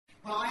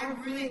Well, I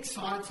am really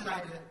excited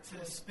today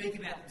to speak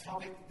about the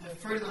topic, the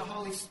fruit of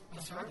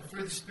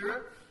the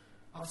Spirit.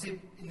 Obviously,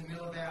 in the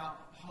middle of our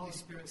Holy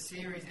Spirit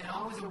series, and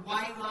I was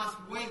away last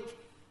week.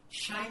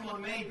 Shame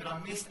on me, but I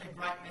missed a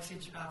great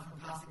message from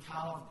Pastor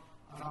Carl.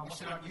 I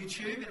watched it on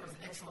YouTube. It was an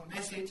excellent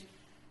message.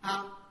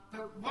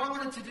 But what I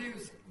wanted to do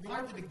is, right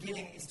at the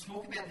beginning, is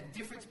talk about the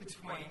difference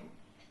between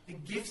the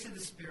gifts of the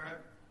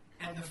Spirit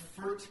and the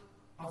fruit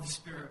of the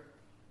Spirit.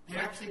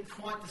 They're actually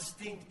quite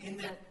distinct in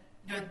that,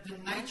 the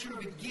nature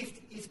of a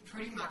gift is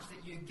pretty much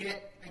that you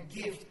get a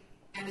gift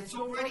and it's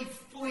already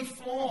fully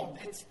formed.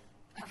 It's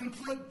a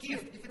complete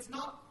gift. If it's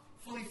not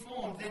fully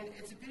formed, then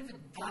it's a bit of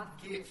a dud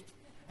gift.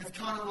 It's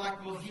kind of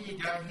like, well, here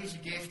you go, here's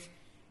your gift.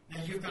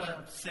 Now you've got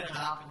to set it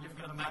up and you've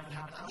got to make it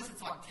happen. Unless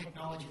it's like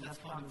technology, that's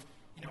kind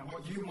of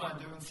what you want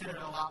to do and set it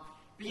all up.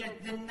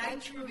 But the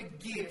nature of a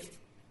gift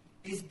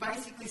is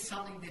basically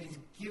something that is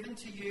given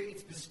to you,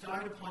 it's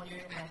bestowed upon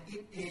you, and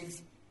it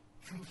is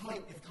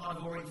complete. It's kind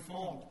of already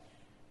formed.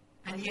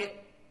 And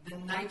yet, the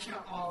nature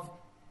of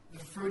the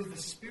fruit of the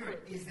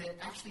Spirit is that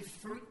actually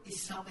fruit is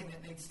something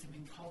that needs to be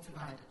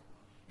cultivated.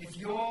 If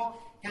you're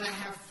going to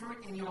have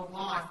fruit in your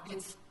life,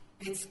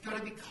 it's got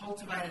to be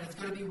cultivated, it's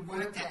got to be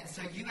worked at.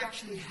 So you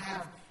actually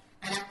have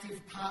an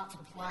active part to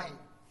play.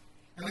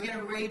 And we're going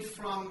to read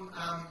from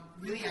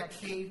really our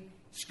key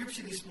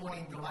scripture this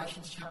morning,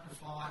 Galatians chapter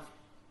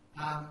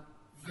 5.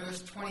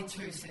 Verse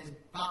 22 says,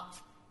 "But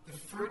the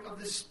fruit of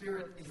the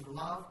Spirit is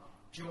love,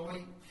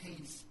 joy,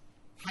 peace,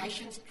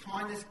 patience,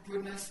 kindness,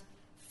 goodness,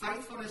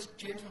 faithfulness,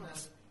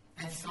 gentleness,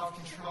 and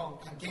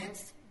self-control.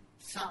 Against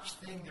such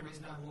thing there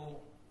is no law."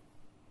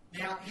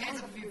 Now,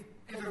 hands up if you've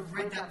ever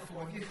read that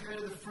before. Have you heard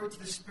of the fruits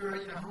of the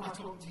Spirit? Who am I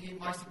talking to here?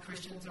 Most of the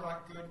Christians, all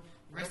right, good.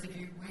 The rest of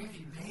you, where have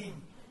you been?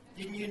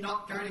 Didn't you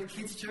not go to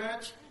kids'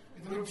 church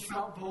with a little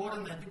felt board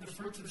and they did the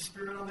fruits of the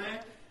Spirit on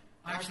there?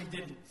 I actually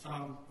didn't, so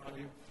I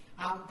do.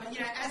 But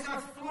as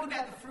I've thought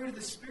about the fruit of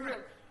the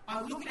Spirit,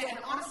 I look at it and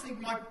honestly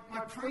my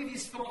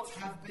previous thoughts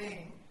have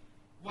been,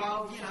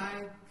 well,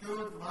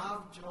 good,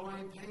 love, joy,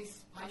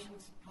 peace,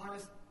 patience,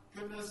 kindness,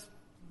 goodness,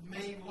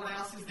 me, what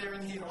else is there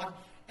in here?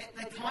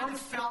 They kind of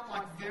felt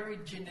like very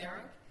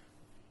generic,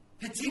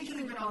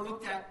 particularly when I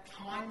looked at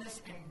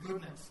kindness and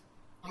goodness.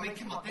 I mean,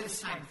 come on, they're the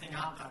same thing,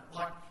 aren't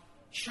they?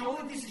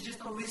 Surely this is just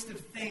a list of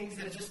things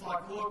that are just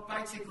like, look,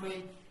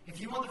 basically, if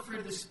you want the fruit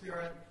of the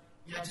Spirit,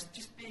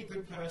 just be a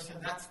good person.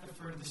 That's the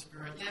fruit of the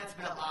Spirit. It's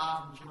about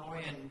love and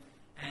joy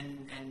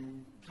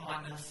and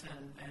kindness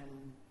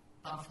and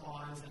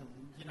butterflies and,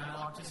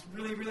 just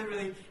really, really,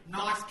 really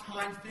nice,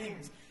 kind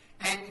things.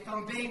 And if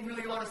I'm being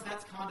really honest,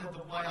 that's kind of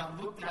the way I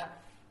looked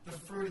at the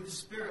fruit of the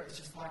Spirit. It's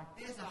just like,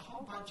 there's a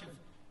whole bunch of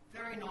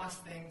very nice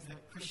things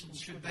that Christians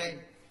should be.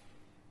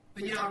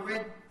 But, I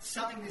read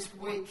something this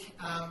week,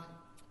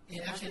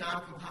 in actually an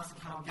article Pastor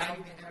Carl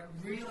gave me, and it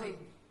really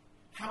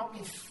helped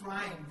me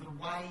frame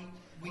the way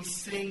we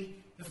see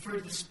the fruit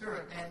of the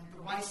Spirit and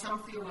the way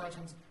some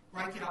theologians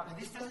break it up. And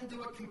this doesn't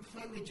do it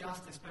completely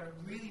justice, but it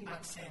really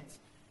makes sense.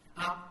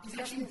 It's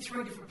actually in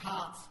three different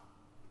parts.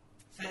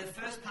 So the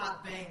first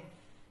part being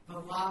the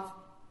love,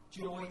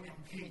 joy,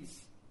 and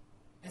peace.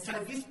 And so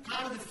this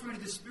part of the fruit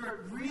of the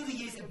Spirit really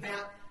is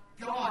about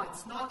God.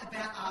 It's not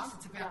about us.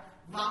 It's about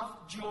love,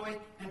 joy,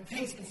 and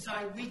peace. And so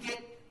we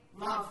get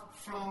love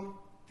from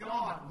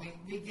God.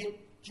 We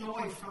get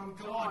joy from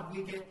God.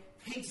 We get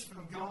peace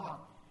from God.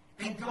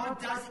 And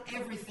God does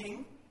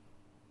everything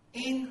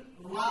in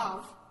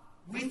love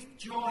with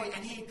joy,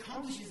 and He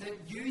accomplishes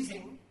it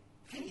using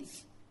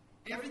peace.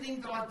 Everything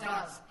God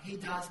does, He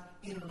does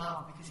in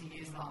love because He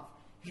is love.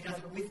 He does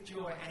it with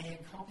joy, and He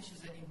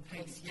accomplishes it in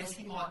peace. Yes,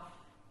 He might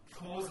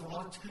cause a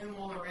lot of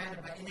turmoil around it,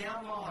 but in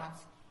our lives,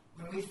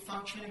 when we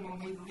function and when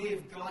we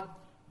live, God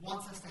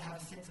wants us to have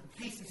a sense of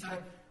peace. And so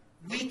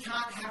we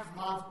can't have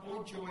love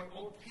or joy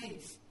or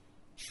peace,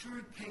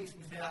 true peace,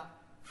 without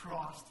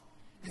Christ.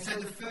 And so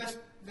the first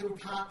little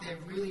part there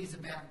really is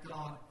about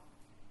God.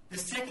 The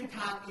second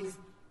part is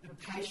the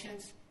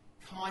patience,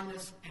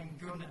 kindness, and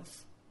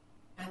goodness.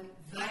 And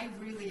they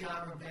really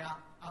are about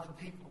other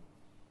people.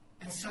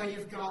 And so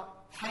you've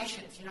got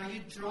patience. You're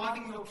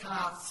driving your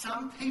car.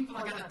 Some people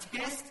are going to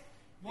test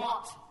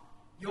what?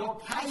 Your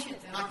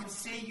patience. And I can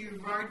see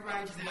you road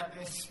ragers out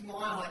there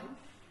smiling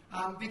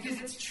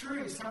because it's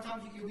true.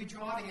 Sometimes you'll be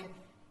driving and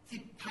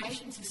see,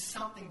 patience is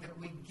something that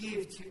we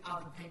give to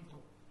other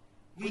people.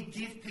 We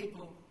give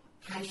people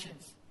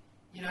patience.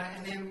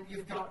 And then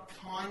you've got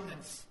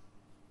kindness.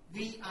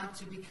 We are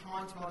to be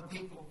kind to other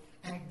people.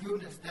 And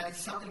goodness, that is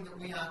something that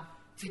we are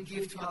to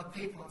give to other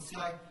people. And so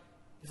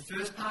the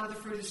first part of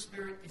the fruit of the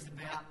Spirit is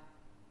about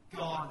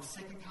God. The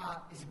second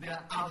part is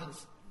about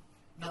others.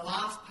 And the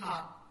last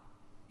part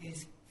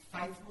is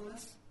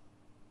faithfulness,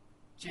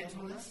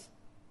 gentleness,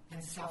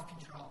 and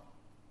self-control.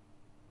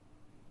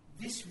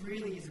 This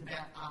really is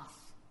about us.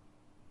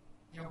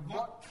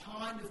 What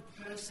kind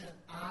of person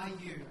are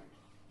you?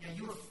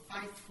 You're a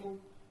faithful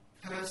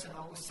person.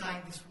 I was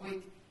saying this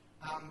week,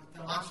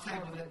 the lunch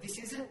table, that this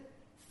isn't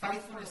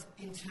faithfulness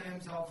in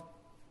terms of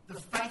the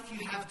faith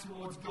you have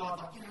towards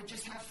God.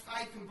 Just have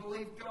faith and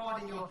believe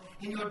God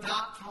in your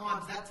dark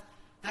times.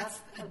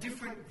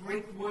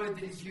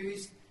 word that is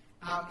used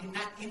in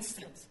that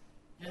instance.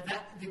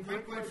 The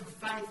Greek word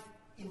for faith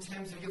in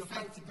terms of your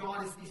faith to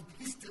God is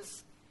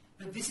pistis.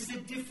 But this is a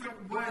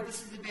different word.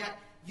 This is about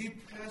you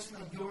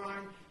personally, your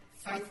own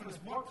faithfulness.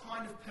 What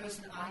kind of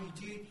person are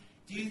you?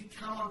 Do you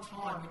come on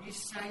time? When you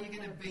say you're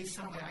going to be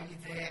somewhere, are you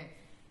there?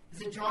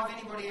 Does it drive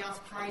anybody else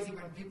crazy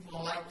when people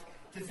are late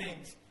to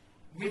things?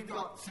 We've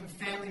got some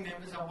family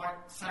members, I won't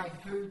say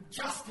who,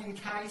 just in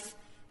case,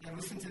 and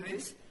listen to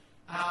this.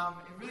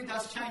 It really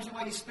does change the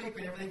way you speak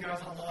when everything goes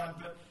online.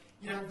 But,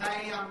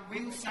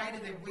 we will say to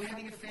them, we're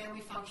having a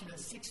family function at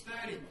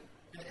 6:30,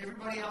 and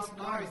everybody else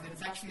knows that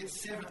it's actually at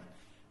 7.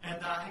 And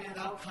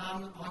they'll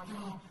come like,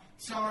 oh,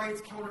 sorry,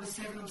 it's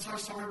 7:15, I'm so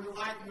sorry we're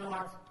late. And we're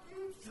like,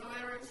 it's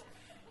hilarious.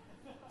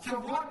 So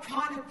what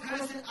kind of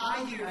person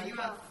are you? Are you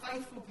a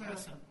faithful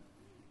person?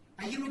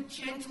 Are you a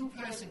gentle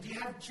person? Do you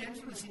have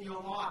gentleness in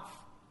your life?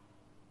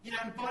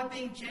 By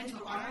being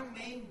gentle, I don't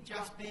mean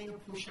just being a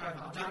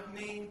pushover. I don't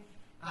mean,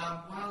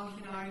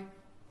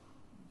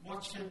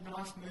 watch a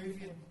nice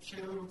movie and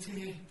shed a little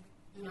tear.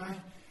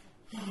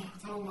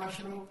 It's all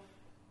emotional.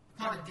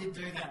 I kind of did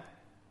do that.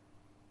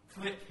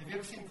 Click. Have you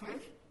ever seen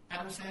Click?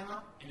 Adam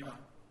Sandler? Anyway.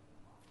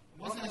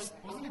 It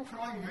wasn't a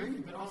crying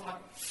movie, but I was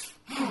like,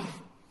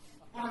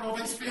 what are all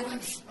these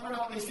feelings? I don't know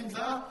what these things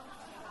are.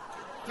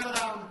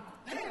 But,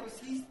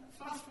 he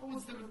fast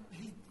forwards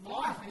his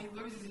life and he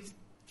loses his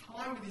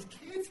time with his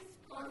kids.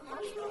 It's quite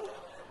emotional.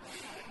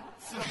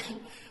 So,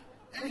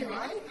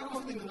 anyway, that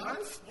wasn't in the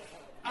notes.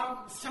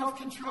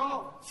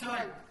 Self-control. So,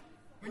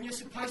 when you're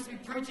supposed to be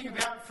preaching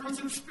about fruits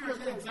of the Spirit,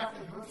 yeah,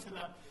 exactly, who else said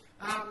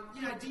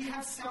that? Do you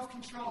have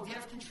self-control? Do you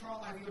have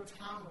control over your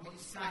tongue and what you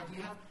say? Do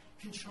you have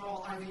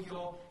control over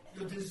your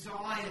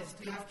desires?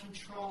 Do you have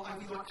control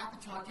over your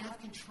appetite? Do you have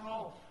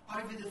control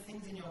over the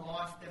things in your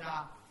life that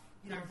are,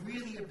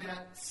 really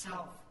about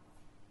self?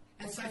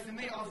 And so for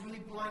me, I was really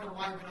blown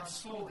away when I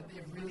saw that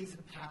there really is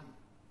a pattern.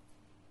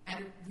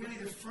 And really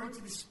the fruits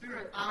of the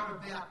Spirit are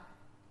about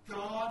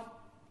God,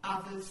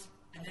 others,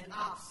 and then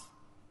us.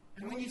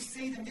 And when you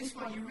see them this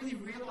way, you really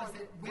realize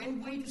that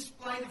when we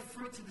display the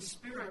fruits of the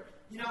Spirit,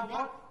 you know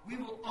what? We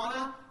will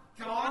honour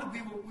God,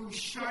 we will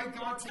show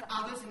God to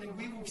others, and then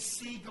we will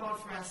see God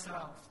for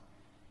ourselves.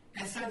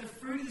 And so the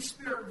fruit of the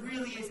Spirit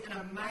really is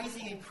an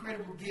amazing,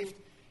 incredible gift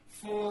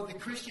for the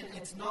Christian.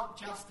 It's not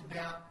just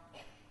about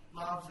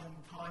love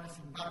and kindness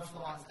and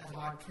butterflies, as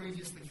I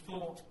previously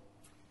thought.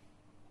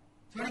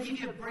 So I want to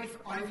give you a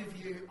brief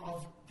overview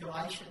of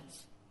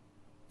Galatians,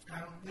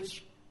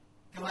 which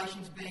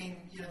Galatians being,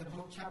 the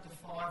book, chapter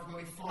 5, where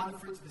we find the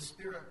fruits of the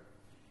Spirit.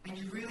 And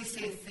you really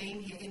see a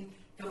theme here. In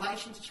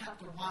Galatians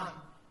chapter 1,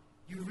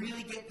 you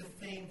really get the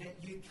theme that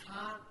you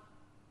can't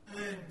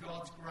earn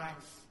God's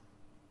grace.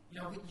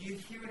 You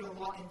hear it a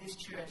lot in this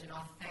church, and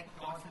I thank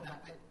God for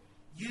that. But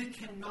you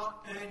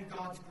cannot earn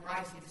God's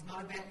grace. It is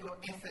not about your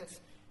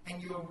efforts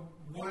and your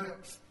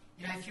works.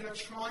 If you're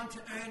trying to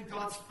earn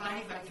God's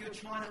favour, if you're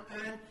trying to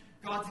earn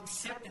God's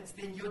acceptance,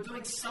 then you're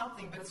doing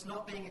something, but it's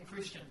not being a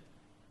Christian.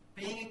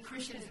 Being a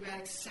Christian is about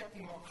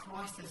accepting what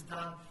Christ has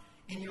done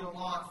in your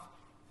life.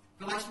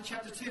 Galatians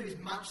chapter 2 is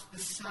much the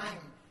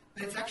same.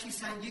 But it's actually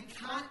saying you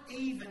can't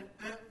even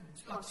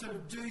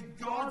do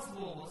God's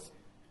laws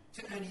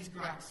to earn His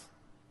grace.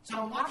 So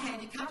on one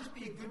hand, you can't just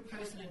be a good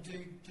person and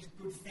do just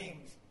good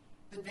things.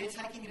 But they're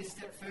taking it a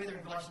step further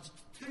in Galatians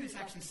 2. It's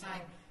actually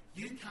saying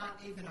you can't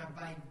even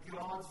obey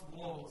God's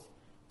laws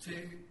to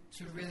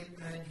really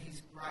earn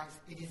His grace.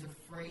 It is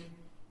a free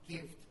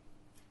gift,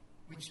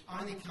 which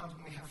only comes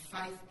when we have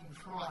faith in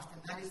Christ.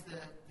 And that is the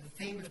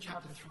theme of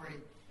chapter 3.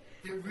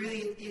 That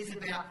really is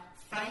about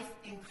faith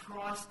in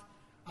Christ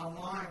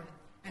alone.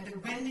 And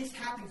that when this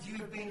happens, you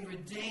have been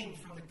redeemed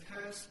from the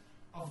curse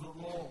of the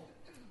law.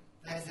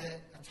 That is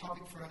a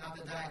topic for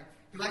another day.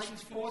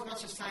 Galatians 4 is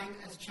much the same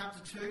as chapter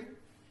 2.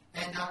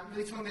 And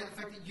really talking about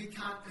the fact that you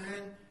can't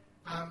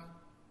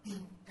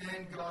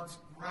earn God's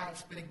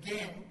grace. But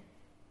again,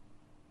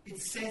 it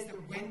says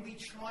that when we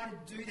try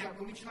to do that,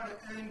 when we try to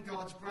earn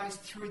God's grace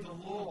through the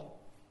law,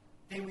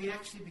 then we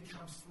actually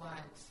become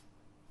slaves.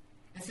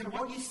 And so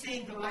what you see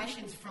in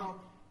Galatians from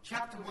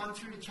chapter 1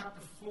 through to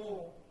chapter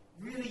 4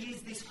 really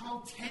is this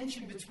whole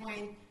tension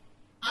between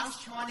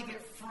us trying to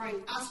get free,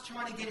 us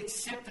trying to get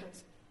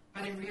acceptance,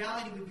 but in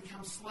reality we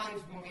become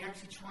slaves when we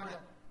actually try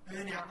to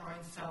earn our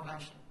own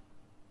salvation.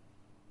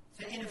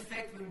 So in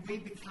effect, when we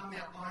become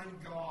our own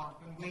God,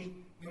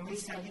 when we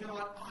say, you know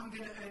what, I'm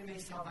going to earn me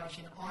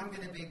salvation, I'm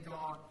going to be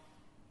God,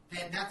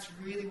 then that's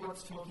really what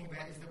it's talking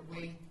about, is that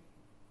we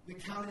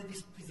come into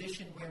this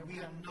position where we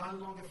are no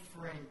longer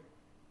free,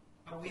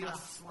 but we are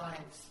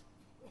slaves.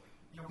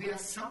 We are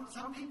some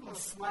people are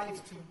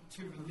slaves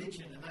to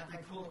religion, and they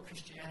call it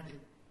Christianity.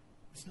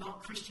 It's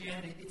not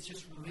Christianity, it's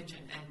just religion,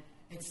 and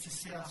it's to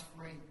set us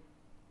free.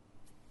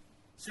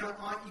 So you're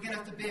going to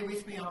have to bear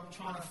with me. I'm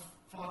trying to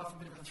fight off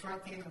a bit of a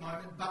throat thing at the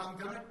moment, but I'm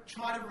going to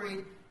try to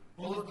read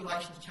all of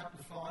Galatians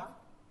chapter 5.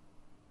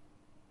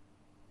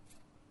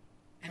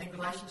 And in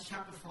Galatians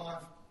chapter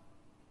 5,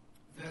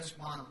 verse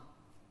 1,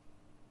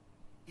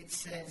 it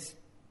says,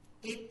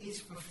 it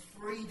is for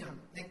freedom.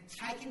 Now,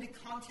 take into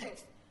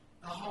context,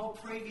 the whole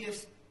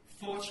previous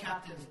 4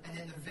 chapters and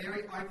then the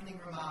very opening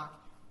remark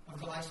of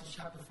Galatians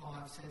chapter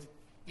 5 says,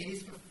 it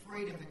is for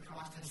freedom that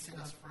Christ has set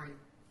us free.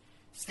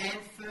 Stand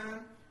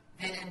firm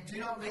then and do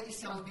not let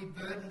yourselves be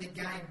burdened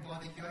again by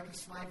the yoke of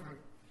slavery.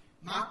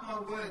 Mark my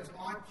words,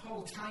 I,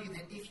 Paul, tell you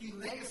that if you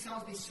let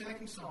yourselves be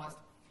circumcised,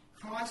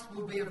 Christ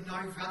will be of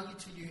no value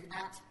to you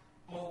at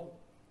all.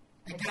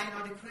 Again,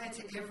 I declare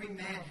to every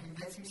man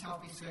who lets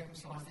himself be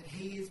circumcised that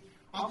he is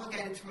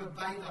obligated to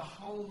obey the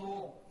whole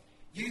law.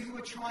 You who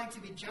are trying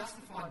to be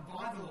justified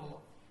by the law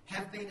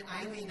have been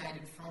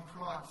alienated from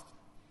Christ.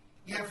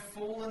 You have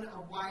fallen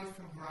away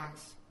from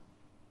grace.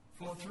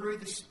 For through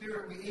the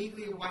Spirit we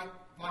eagerly await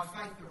by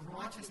faith the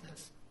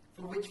righteousness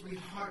for which we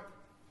hope.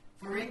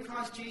 For in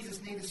Christ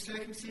Jesus neither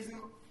circumcision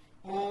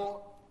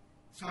nor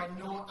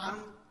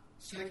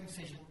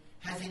uncircumcision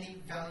has any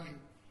value.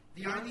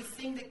 The only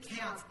thing that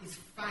counts is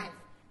faith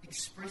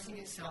expressing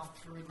itself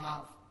through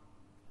love.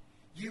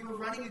 You were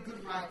running a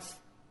good race.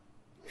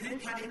 Who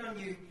cut in on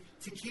you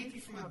to keep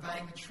you from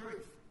obeying the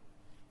truth?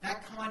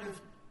 That kind of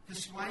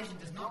persuasion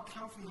does not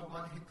come from the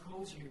one who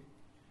calls you.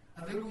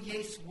 A little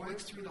yeast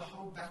works through the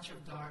whole batch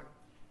of dough.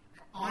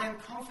 I am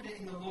confident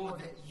in the Lord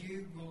that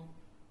you will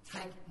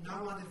take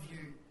no other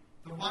view.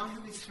 The one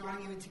who is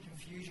throwing you into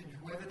confusion,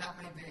 whoever that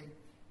may be,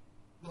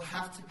 will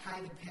have to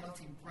pay the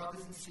penalty.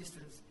 Brothers and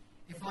sisters,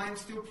 if I am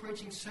still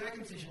preaching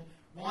circumcision,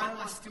 why am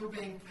I still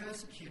being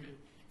persecuted?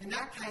 In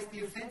that case,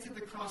 the offence of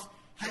the cross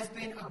has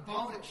been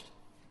abolished.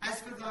 As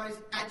for those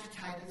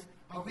agitators,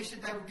 I wish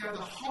that they would go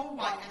the whole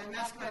way and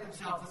emasculate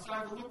themselves. Let's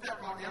not overlook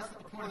that right now. It's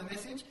not the point of the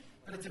message,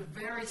 but it's a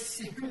very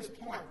serious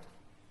point.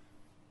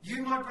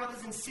 You, my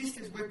brothers and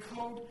sisters, were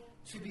called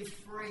to be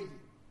free.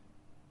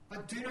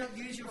 But do not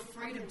use your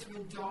freedom to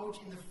indulge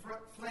in the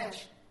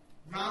flesh.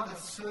 Rather,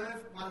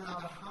 serve one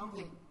another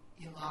humbly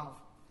in love.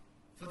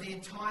 For the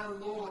entire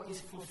law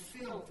is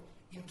fulfilled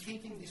in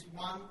keeping this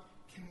one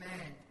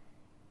command.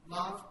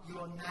 Love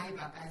your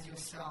neighbour as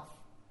yourself.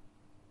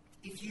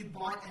 If you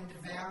bite and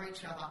devour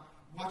each other,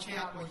 watch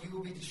out or you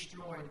will be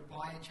destroyed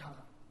by each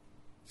other.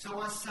 So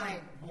I say,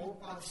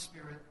 walk by the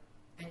Spirit,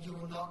 and you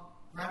will not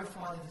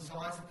gratify the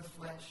desires of the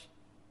flesh.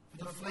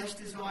 For the flesh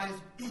desires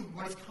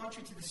what is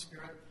contrary to the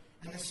Spirit,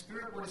 and the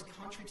Spirit what is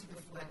contrary to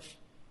the flesh.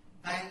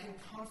 They are in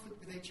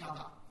conflict with each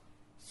other,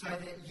 so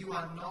that you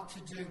are not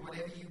to do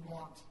whatever you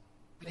want.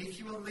 But if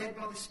you are led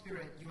by the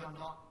Spirit, you are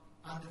not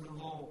under the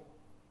law.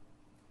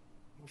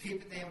 We'll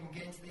keep it there and we'll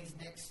get into these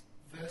next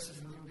verses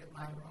a little bit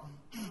later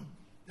on.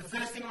 The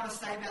first thing I want to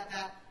say about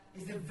that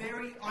is the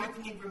very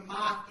opening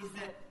remark is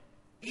that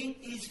it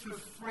is for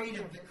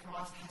freedom that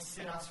Christ has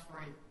set us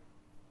free.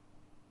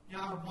 You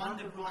know, I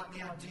wonder right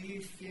now, do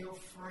you feel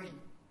free?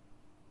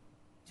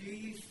 Do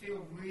you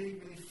feel really,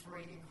 really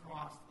free in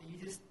Christ? Are you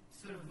just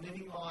sort of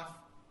living life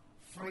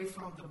free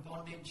from the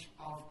bondage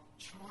of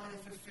trying to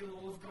fulfill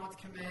all of God's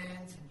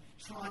commands and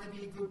trying to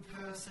be a good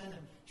person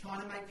and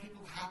trying to make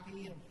people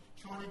happy and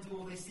trying to do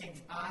all these things?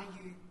 Are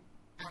you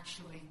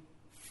actually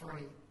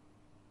free?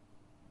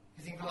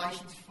 Because in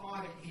Galatians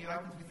 5, he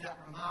opens with that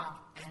remark,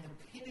 and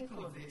the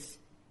pinnacle of this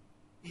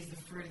is the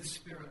fruit of the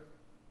Spirit.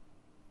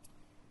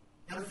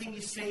 The other thing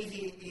you see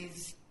here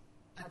is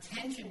a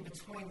tension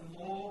between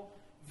law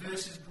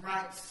versus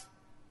grace.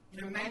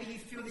 You know, maybe you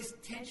feel this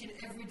tension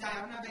every day.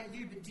 I don't know about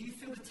you, but do you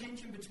feel the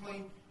tension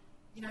between,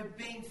 you know,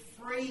 being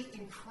free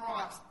in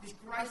Christ, this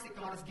grace that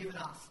God has given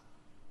us,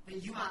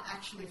 that you are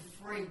actually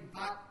free,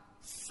 but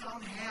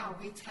somehow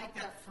we take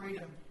that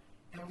freedom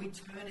and we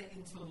turn it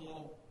into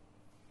law.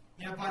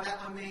 You know, by that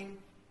I mean,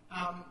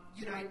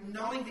 you know,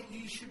 knowing that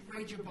you should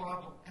read your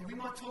Bible. And we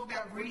might talk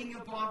about reading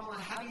your Bible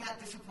and having that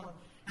discipline.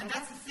 And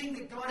that's the thing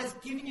that God has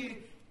given you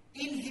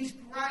in His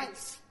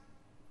grace.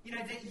 You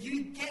know, that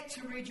you get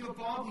to read your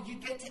Bible, you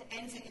get to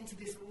enter into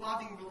this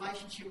loving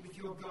relationship with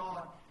your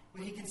God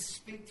where He can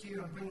speak to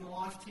you and bring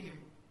life to you.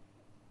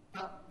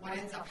 But what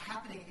ends up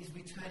happening is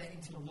we turn it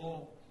into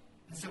law.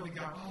 And so we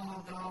go,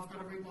 oh no, I've got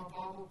to read my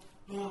Bible.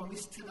 Oh, I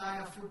missed today,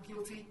 I feel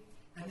guilty.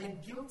 And then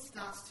guilt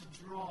starts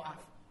to drive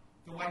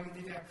the way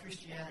we live our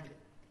Christianity.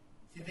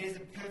 So there's a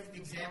perfect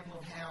example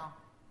of how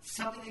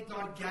something that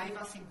God gave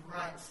us in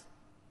grace,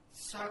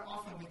 so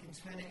often we can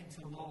turn it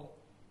into law.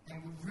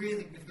 And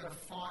we've got to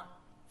fight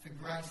for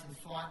grace and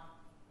fight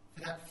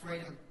for that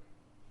freedom.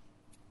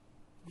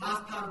 The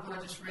last part of what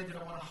I just read that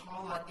I want to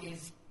highlight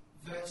is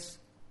verse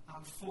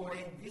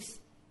 14.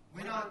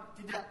 When I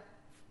did that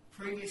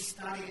previous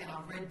study and I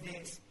read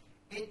this,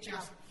 it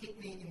just hit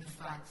me in the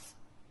face.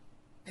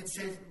 It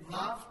says,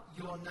 love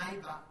your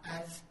neighbour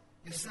as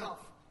yourself.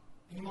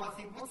 And you might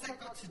think, what's that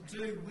got to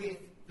do with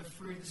the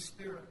fruit of the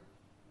Spirit?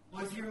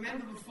 Well, if you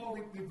remember before,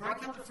 we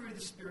broke up the fruit of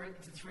the Spirit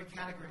into 3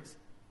 categories.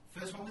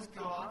 First one was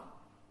God,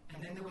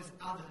 and then there was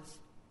others,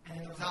 and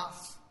then there was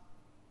us.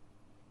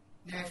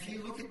 Now, if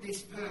you look at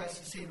this verse,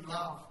 you see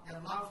love.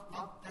 Now,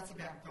 love, that's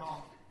about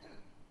God.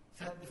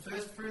 So the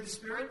first fruit of the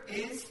Spirit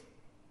is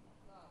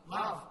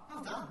love.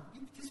 Well done.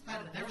 You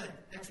participated in everything.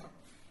 Excellent.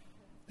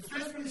 The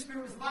first fruit of the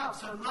Spirit was love.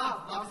 So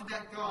love is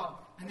about God.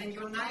 And then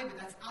your neighbour,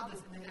 that's others,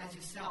 and then as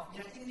yourself. You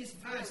know, in this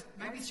verse,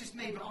 maybe it's just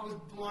me, but I was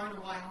blown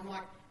away. I'm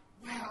like,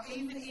 wow,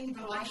 even in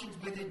Galatians,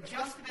 where they're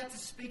just about to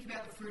speak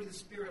about the fruit of the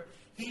Spirit,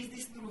 here's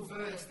this little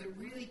verse that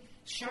really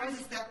shows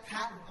us that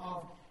pattern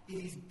of it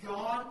is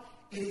God,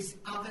 it is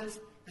others,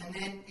 and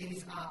then it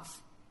is us.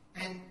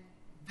 And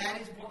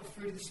that is what the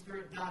fruit of the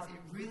Spirit does.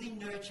 It really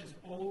nurtures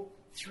all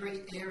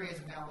three areas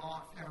of our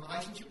life: our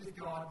relationship with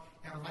God,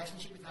 our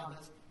relationship with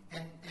others,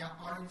 and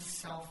our own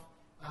self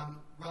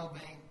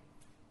well-being.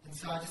 And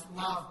so I just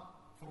love,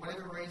 for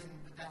whatever reason,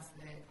 that that's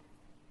there.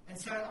 And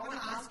so I want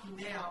to ask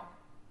you now,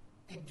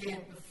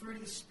 again, the fruit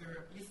of the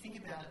Spirit, you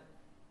think about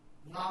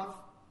it: love,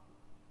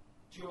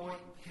 joy,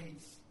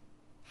 peace,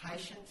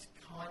 patience,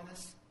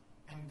 kindness,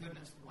 and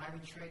goodness, the way we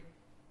treat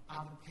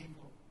other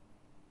people,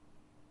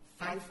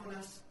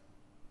 faithfulness,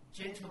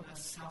 gentleness,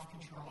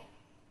 self-control.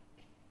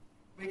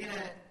 We're going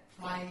to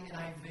play an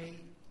AV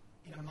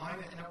in a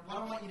moment, and what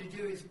I want you to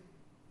do is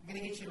I'm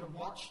going to get you to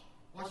watch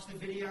the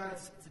video.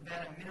 It's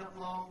about a minute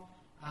long.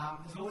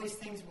 There's all these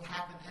things will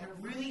happen, and it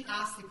really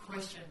asks the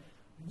question,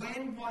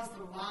 when was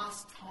the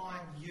last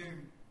time you?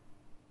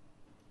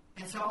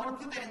 And so I want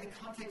to put that in the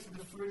context of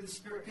the fruit of the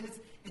Spirit, because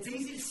it's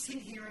easy to sit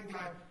here and go,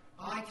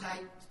 oh, okay,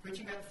 it's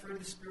preaching about the fruit of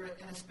the Spirit,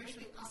 and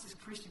especially us as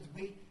Christians,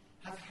 we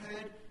have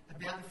heard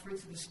about the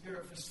fruits of the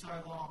Spirit for so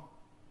long.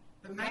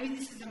 But maybe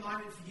this is a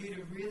moment for you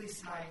to really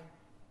say,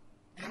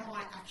 am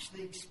I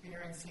actually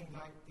experiencing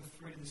the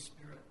fruit of the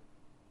Spirit?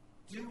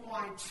 Do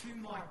I, to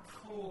my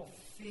core,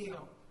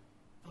 feel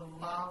the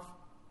love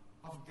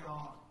of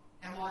God?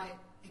 Am I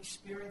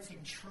experiencing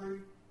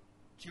true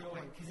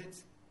joy? Because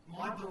it's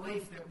my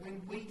belief that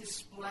when we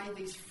display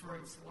these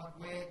fruits, like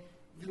we're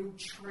little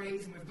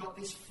trees and we've got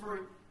this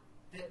fruit,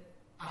 that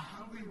a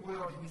hungry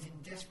world who is in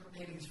desperate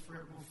need of this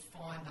fruit will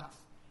find us.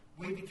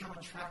 We become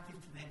attractive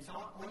to them. So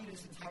I want you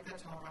just to take that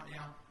time right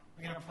now.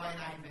 We're going to play an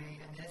AV,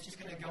 and then it's just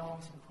going to go on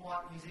with some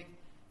quiet music.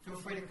 Feel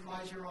free to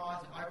close your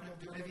eyes, open them,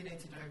 do whatever you need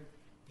to do,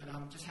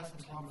 but just have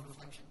some time of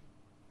reflection.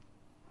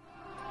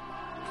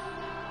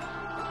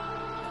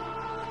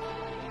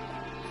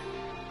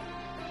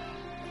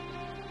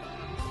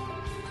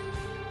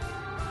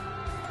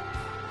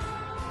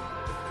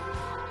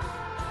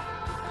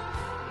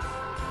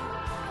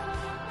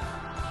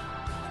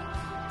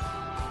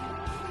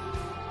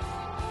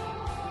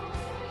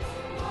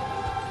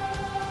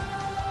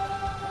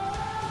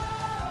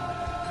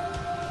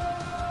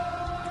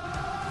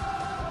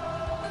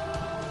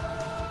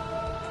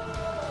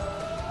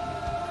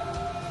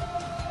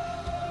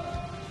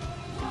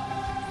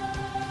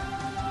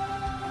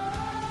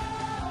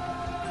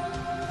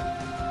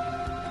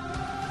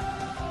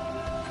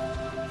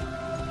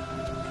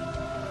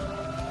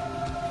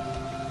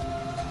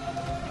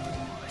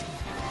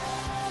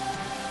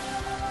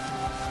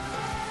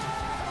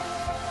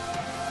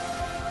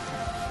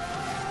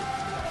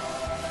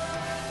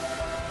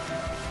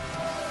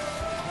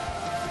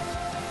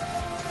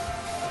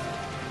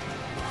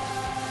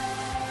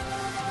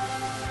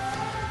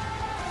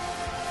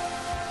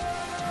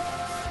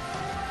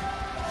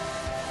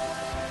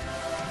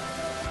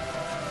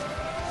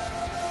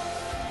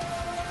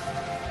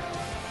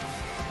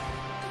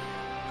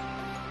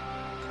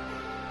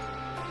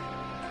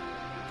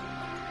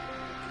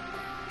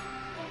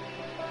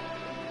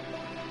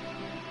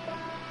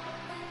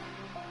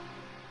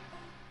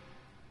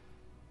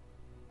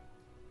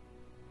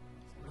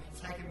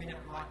 Take a minute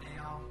right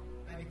now,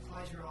 maybe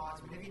close your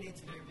eyes, whatever you need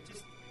to do, but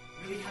just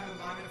really have a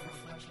moment of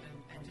reflection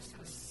and just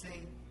sort of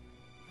see,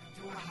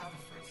 do I have the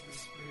fruits of the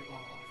Spirit in my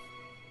life?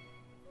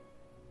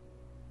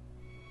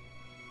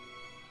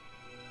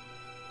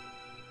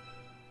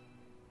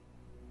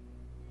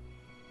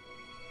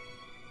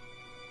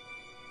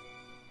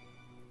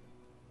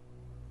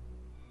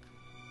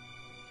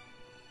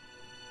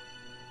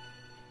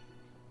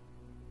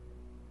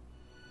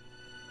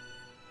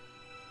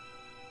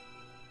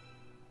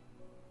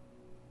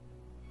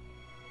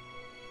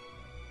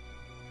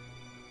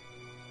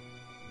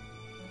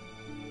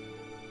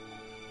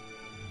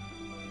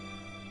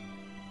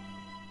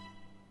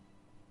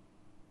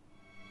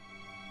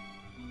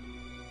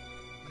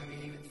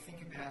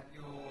 About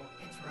your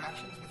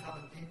interactions with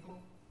other people,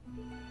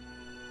 the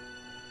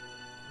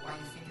way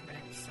you think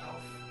about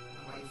yourself,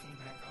 the way you think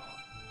about God.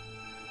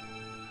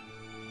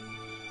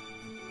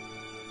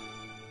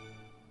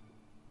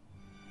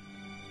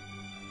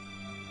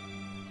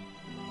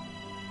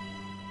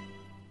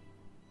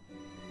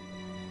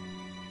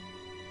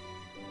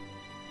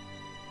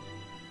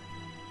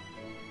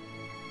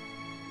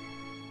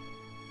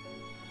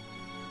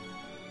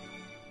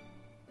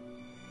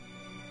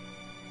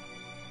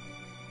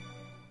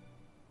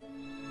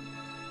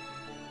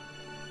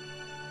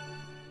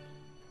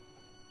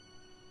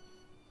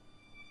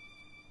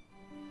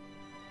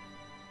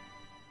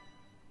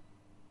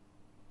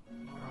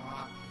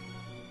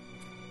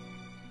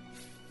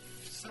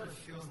 Sort of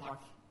feels like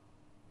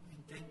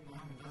a deep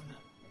moment, doesn't it?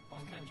 I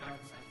was going to joke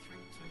and say 3,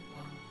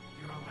 2, 1,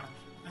 you're on.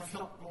 That's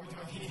not what we're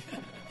doing here.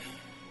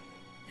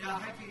 Yeah, I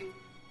hope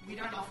we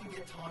don't often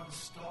get time to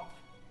stop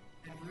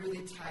and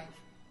really take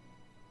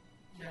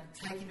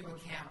into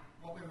account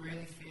what we're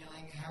really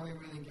feeling, how we're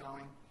really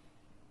going.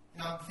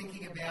 I'm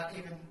thinking about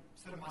even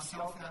sort of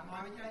myself in that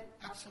moment.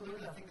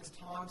 Absolutely, I think there's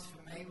times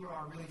for me where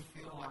I really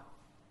feel like,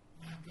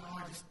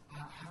 God, I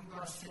haven't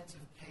got a sense of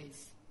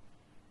peace.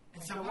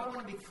 And so what I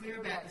want to be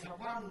clear about is that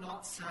what I'm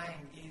not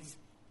saying is,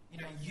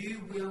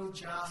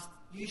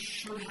 you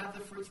should have the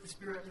fruits of the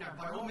Spirit.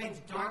 By all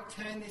means, don't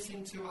turn this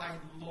into a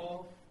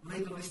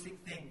legalistic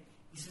thing.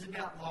 This is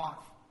about life.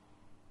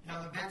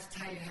 I'm about to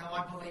tell you how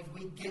I believe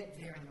we get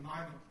there in the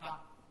moment. But,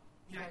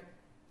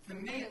 for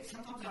me,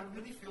 sometimes I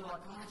really feel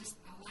like, God,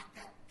 I like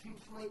that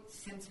complete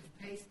sense of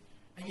peace.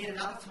 And yet at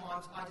other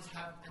times, I just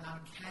have an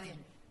uncanny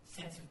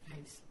sense of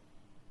peace.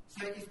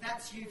 So if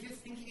that's you, if you're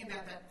thinking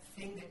about that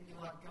thing that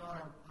you're like,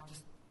 God,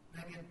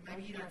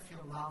 maybe you don't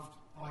feel loved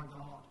by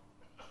God.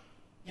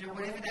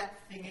 Whatever that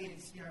thing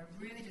is,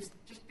 really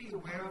just be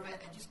aware of it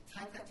and just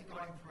take that to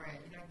God in prayer.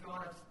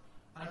 God,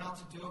 I don't know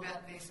what to do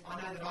about this. I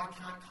know that I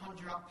can't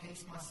conjure up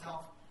peace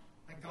myself.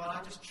 But God,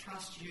 I just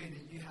trust you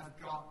that you have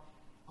got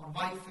a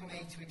way for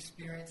me to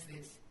experience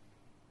this.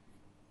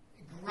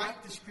 A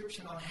great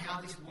description on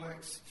how this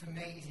works for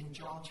me is in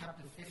John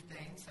chapter 15.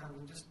 So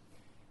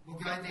we'll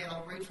go there and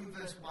I'll read from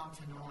verse 1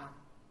 to 9.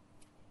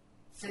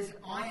 It says,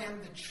 I am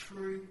the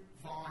true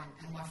vine,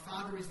 and my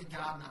Father is the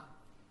gardener.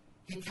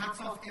 He cuts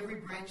off every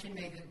branch in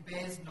me that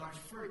bears no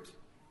fruit,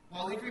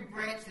 while every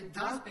branch that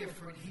does bear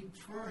fruit he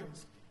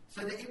prunes,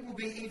 so that it will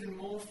be even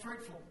more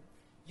fruitful.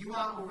 You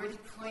are already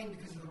clean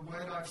because of the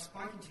word I have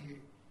spoken to you.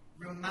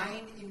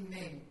 Remain in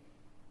me,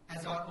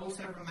 as I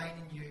also remain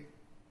in you.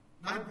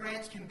 No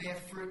branch can bear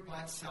fruit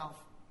by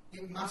itself.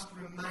 It must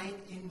remain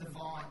in the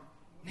vine.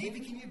 Neither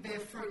can you bear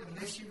fruit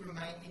unless you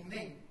remain in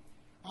me.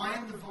 I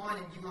am the vine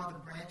and you are the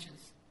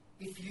branches.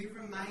 If you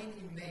remain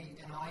in me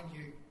and I in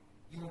you,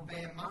 you will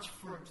bear much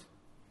fruit.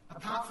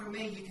 Apart from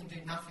me, you can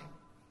do nothing.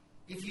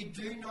 If you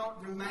do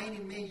not remain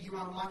in me, you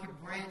are like a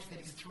branch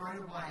that is thrown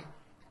away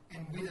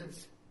and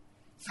withers.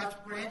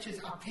 Such branches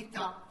are picked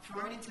up,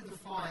 thrown into the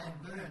fire,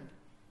 and burned.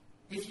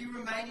 If you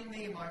remain in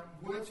me and my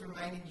words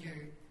remain in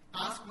you,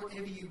 ask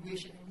whatever you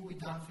wish and it will be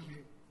done for you.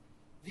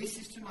 This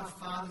is to my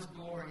Father's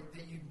glory,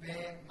 that you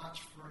bear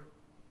much fruit,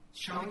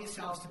 showing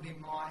yourselves to be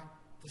my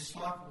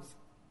disciples.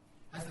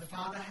 As the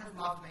Father has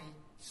loved me,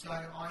 so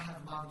I have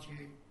loved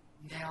you.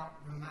 Now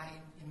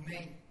remain in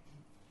me.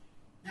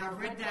 Now, I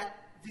read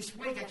that this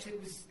week. Actually,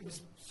 it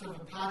was sort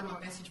of a part of my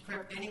message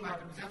prep anyway,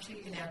 but it was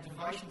actually in our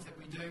devotions that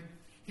we do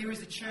here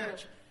as a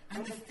church.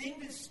 And the thing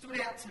that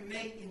stood out to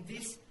me in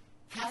this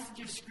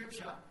passage of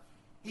Scripture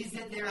is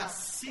that there are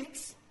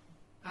 6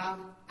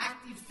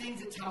 active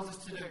things it tells us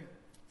to do.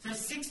 So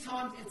 6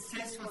 times it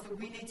says to us that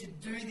we need to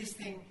do this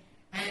thing,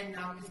 and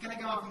it's going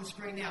to go up on the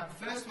screen now.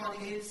 The first one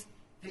is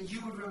that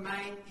you would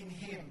remain in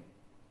Him.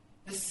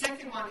 The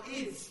second one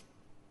is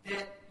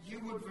that you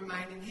would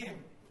remain in Him.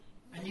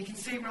 And you can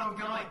see where I'm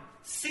going.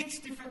 6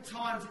 different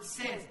times it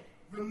says,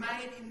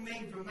 remain in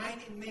me, remain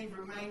in me,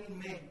 remain in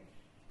me.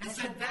 And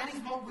so that is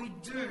what we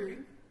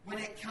do when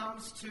it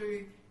comes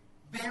to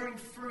bearing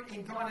fruit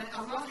in God. And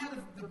I love how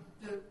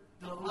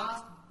the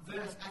last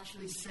verse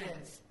actually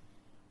says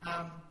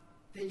that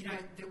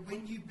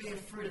when you bear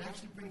fruit, it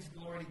actually brings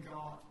glory to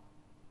God.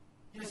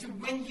 So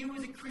when you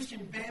as a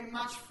Christian bear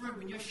much fruit,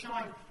 when you're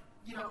showing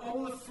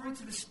all the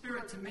fruits of the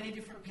Spirit to many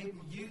different people,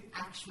 you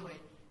actually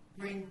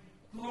bring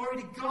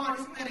glory to God.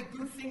 Isn't that a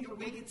good thing that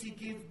we get to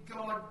give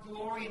God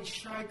glory and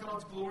show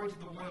God's glory to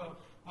the world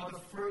by the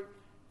fruit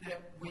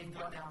that we've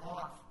got in our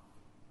life?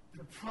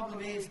 The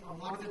problem is, a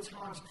lot of the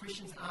times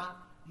Christians aren't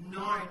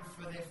known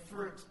for their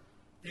fruit.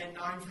 They're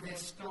known for their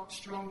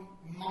strong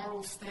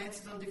moral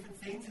stances on different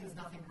things, and there's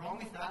nothing wrong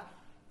with that.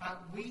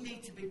 But we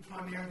need to be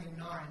primarily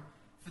known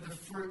for the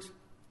fruit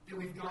that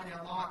we've got in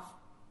our life.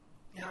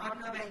 I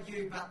don't know about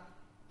you, but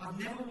I've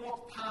never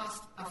walked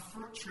past a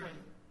fruit tree,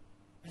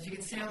 as you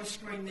can see on the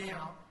screen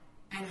now,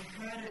 and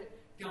heard it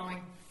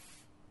going,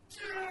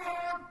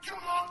 come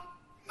on,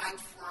 make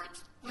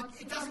fruit.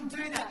 Look, it doesn't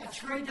do that. A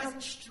tree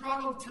doesn't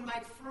struggle to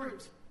make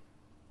fruit.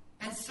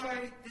 And so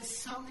there's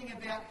something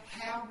about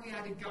how we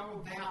are to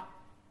go about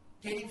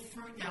getting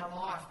fruit in our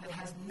life that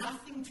has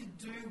nothing to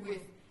do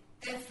with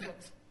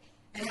effort.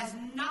 It has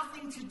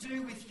nothing to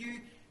do with you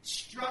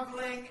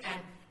struggling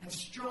and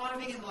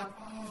striving and I've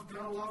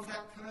got to love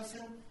that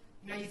person.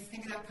 You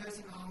think of that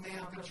person, oh man,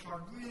 I've got to try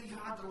really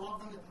hard to love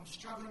them. I'm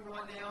struggling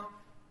right now.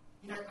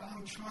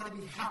 I'm trying to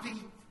be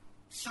happy.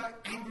 So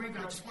angry,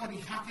 but I just want to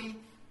be happy.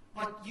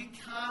 You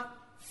can't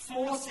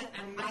force it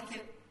and make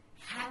it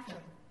happen.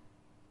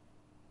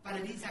 But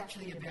it is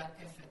actually about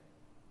effort.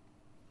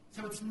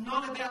 So it's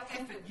not about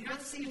effort. You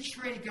don't see a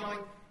tree going,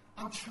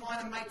 I'm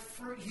trying to make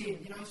fruit here.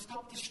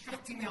 Stop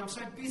distracting me. I'm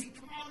so busy.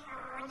 Come on,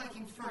 I'm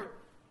making fruit.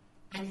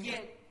 And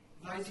yet,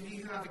 those of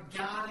you who have a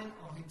garden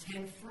or who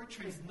tend fruit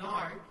trees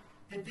know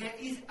that there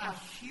is a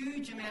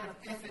huge amount of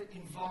effort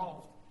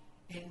involved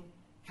in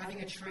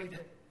having a tree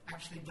that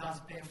actually does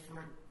bear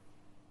fruit.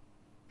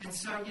 And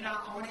so,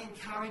 I want to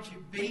encourage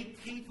you, be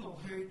people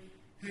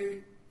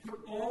who put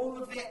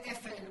all of their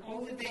effort and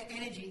all of their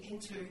energy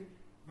into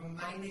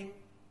remaining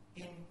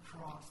in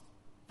Christ.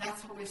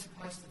 That's what we're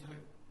supposed to do.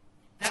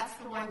 That's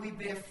the way we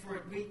bear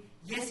fruit.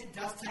 Yes, it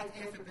does take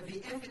effort, but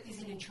the effort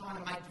isn't in trying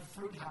to make the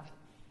fruit happen.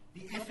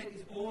 The effort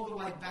is all the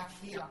way back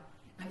here.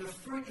 And the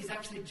fruit is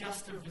actually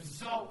just a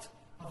result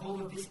of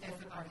all of this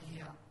effort over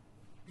here.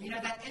 And you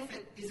know, that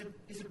effort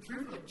is a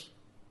privilege.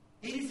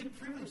 It is a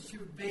privilege to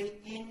be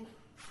in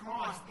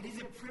Christ. It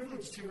is a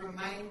privilege to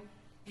remain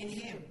in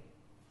Him.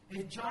 And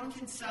if John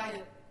can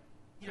say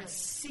it,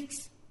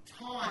 6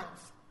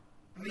 times,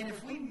 I mean,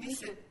 if we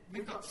miss it,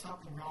 we've got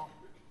something wrong.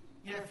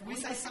 If we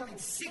say something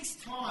 6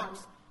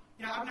 times,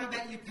 I don't know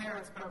about you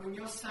parents, but when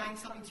you're saying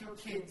something to your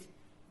kids,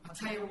 I'll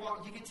tell you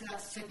what, you get to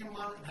that second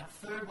one and that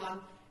third one,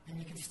 and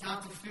you can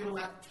start to feel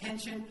that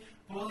tension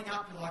boiling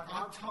up. You're like,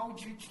 I've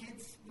told you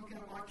kids, looking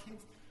at my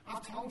kids,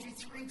 I've told you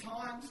 3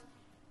 times.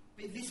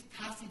 But this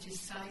passage is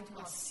saying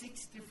to us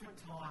 6 different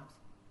times,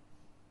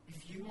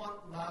 if you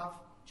want love,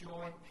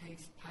 joy,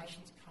 peace,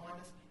 patience,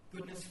 kindness,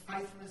 goodness,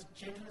 faithfulness,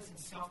 gentleness, and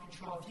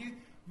self-control, if you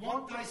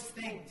want those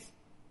things,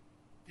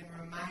 then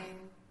remain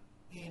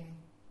in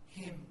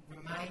Him.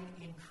 Remain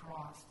in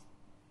Christ.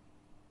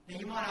 Now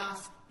you might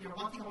ask,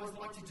 one thing I always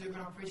like to do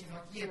when I'm preaching is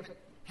like, yeah, but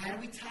how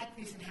do we take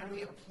this and how do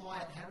we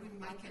apply it? How do we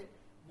make it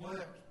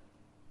work?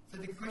 So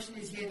the question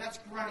is, yeah, that's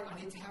great, I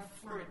need to have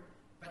fruit,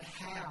 but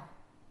how?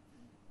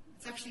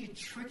 It's actually a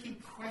tricky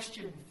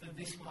question for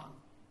this one,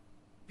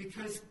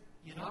 because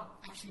you're not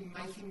actually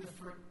making the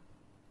fruit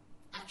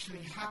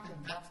actually happen.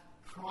 That's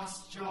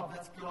Christ's job,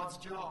 that's God's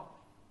job.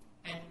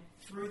 And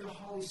through the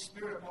Holy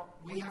Spirit, what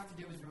we have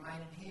to do is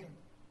remain in Him.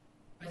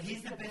 But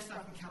here's the best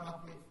I can come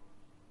up with.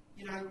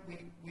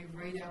 We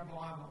read our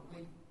Bible.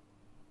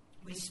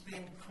 We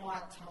spend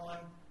quiet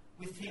time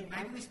with Him.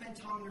 Maybe we spend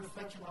time in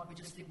reflection like we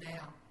just did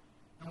now.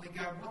 And we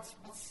go, what's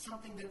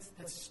something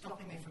that's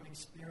stopping me from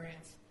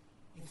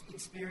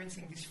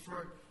experiencing this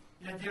fruit?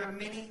 There are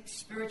many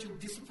spiritual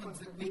disciplines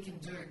that we can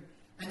do.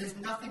 And there's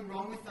nothing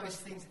wrong with those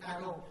things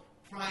at all.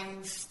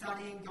 Praying,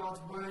 studying God's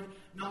Word,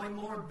 knowing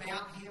more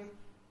about Him.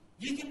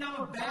 You can know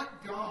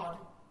about God,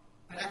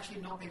 but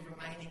actually not be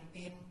remaining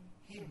in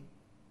Him.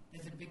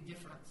 There's a big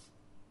difference.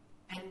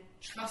 And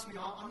trust me,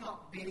 I'm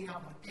not beating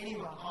up on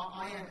anyone.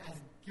 I am as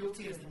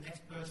guilty as the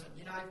next person.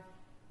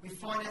 We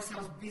find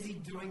ourselves busy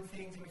doing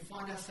things, and we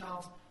find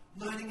ourselves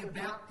learning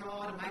about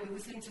God, and maybe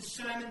listening to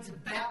sermons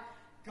about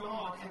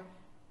God,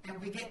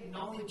 and we get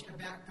knowledge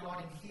about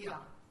God in here.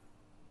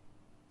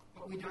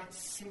 But we don't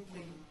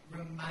simply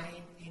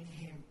remain in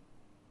Him.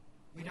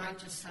 We don't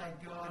just say,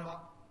 God,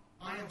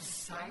 I am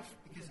safe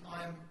because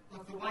I am,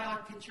 like the way I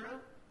picture it,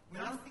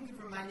 when I think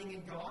of remaining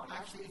in God,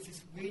 actually it's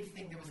this weird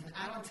thing. There was an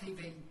ad on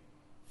TV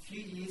a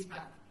few years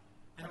back,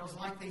 and it was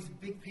like these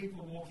big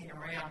people walking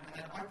around, and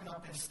they'd open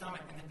up their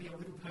stomach, and there'd be a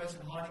little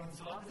person hiding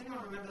inside. Does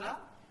anyone remember that?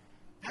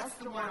 That's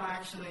the way I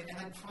actually, and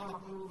they'd climb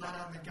up a little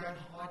ladder, and they'd go and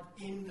hide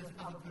in the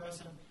other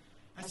person.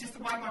 That's just the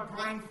way my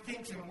brain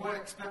thinks and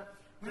works. But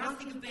when I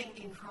think of being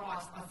in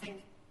Christ, I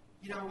think,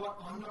 you know what,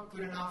 I'm not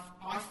good enough,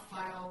 I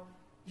fail,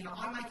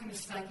 I make a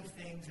mistake of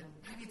things, and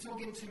maybe it's all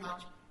getting too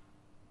much.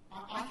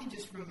 I can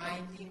just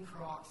remain in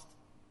Christ.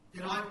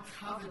 That I'm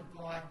covered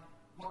by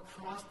what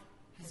Christ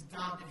has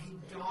done, that He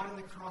died on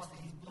the cross,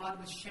 that His blood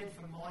was shed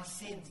for my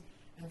sins.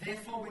 And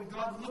therefore, when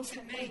God looks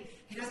at me,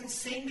 He doesn't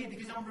see me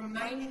because I'm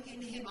remaining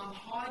in Him. I'm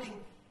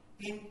hiding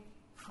in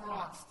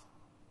Christ.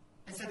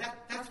 And so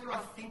that's what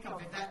I think of,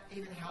 if that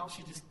even helps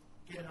you just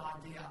get an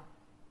idea.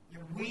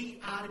 We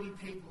are to be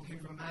people who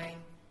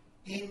remain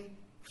in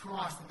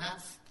Christ, and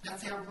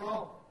that's our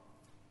role.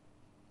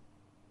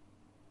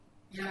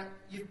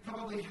 You've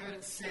probably heard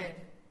it said,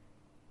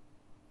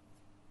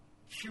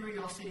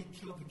 curiosity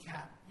killed the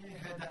cat. You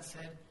heard that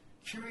said?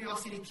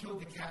 Curiosity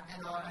killed the cat.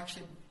 And I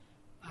actually,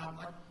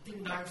 I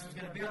didn't know this was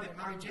going to be on there.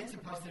 Murray Jensen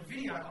posted a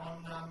video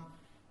on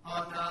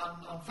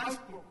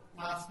Facebook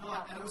last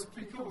night, and it was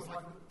pretty cool. It was like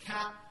a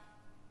cat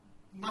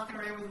mucking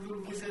around with a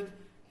little lizard,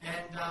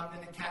 and then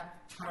the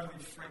cat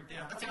totally freaked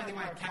out. That's the only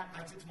way a cat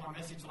makes it to my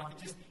message. Like, it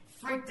just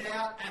freaked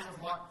out, and it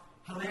was like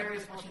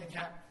hilarious watching the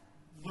cat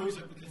lose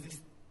it because this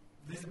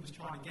lizard was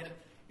trying to get it.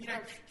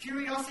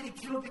 Curiosity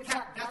killed the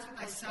cat. That's what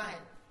they say.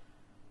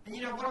 And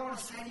what I want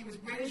to say to you is,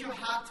 where's your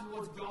heart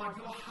towards God?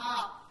 Your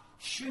heart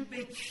should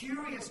be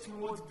curious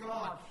towards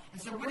God. And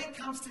so when it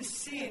comes to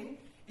sin,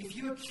 if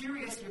you are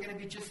curious, you're going to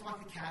be just like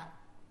the cat.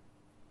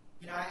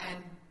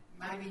 And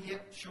maybe,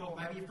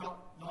 maybe you've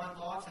got 9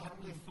 lives. I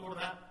haven't really thought of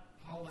that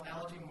whole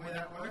analogy and where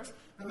that works.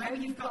 But maybe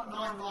you've got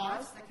 9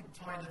 lives. That could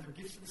tie into the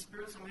gifts of the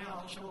Spirit somehow,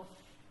 I'm not sure.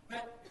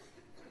 But,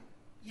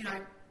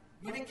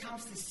 when it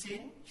comes to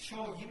sin,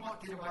 sure, you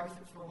might get away with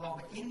it for a while,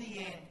 but in the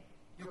end,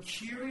 your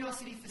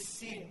curiosity for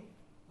sin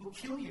will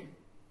kill you.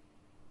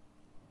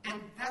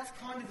 And that's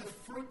kind of the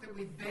fruit that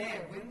we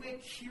bear. When we're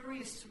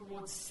curious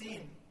towards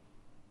sin,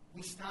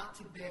 we start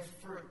to bear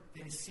fruit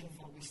that is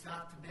sinful. We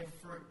start to bear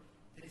fruit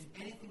that is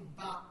anything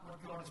but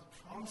what God has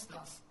promised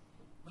us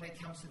when it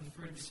comes to the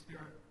fruit of the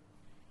Spirit.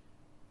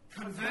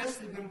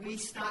 Conversely, when we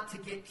start to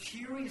get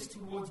curious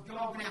towards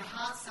God, when our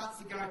heart starts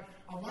to go,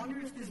 I wonder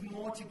if there's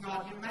more to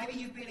God. Maybe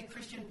you've been a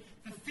Christian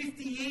for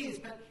 50 years,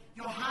 but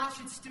your heart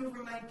should still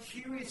remain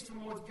curious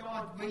towards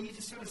God, where you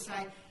just sort of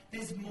say,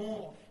 there's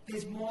more.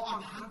 there's more,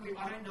 I'm hungry,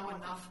 I don't know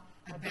enough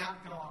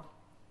about God.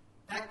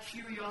 That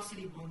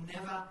curiosity will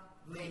never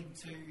lead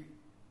to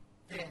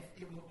death.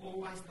 It will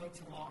always lead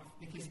to life,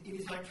 because it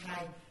is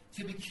okay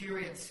to be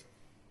curious.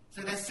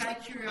 So they say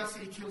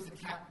curiosity kills the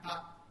cat,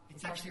 but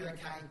it's actually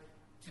okay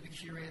to be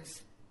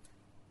curious.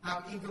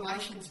 In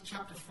Galatians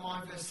chapter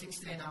 5, verse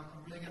 16, I'm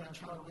really going to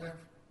try to work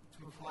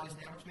to a close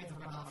now, which means I've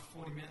got another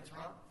 40 minutes,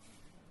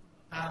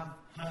 right?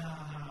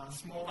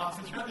 Small laughs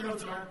throughout the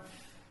auditorium.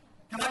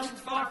 Galatians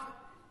 5,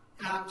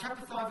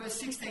 chapter 5, verse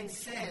 16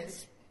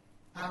 says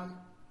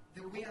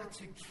that we are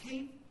to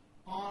keep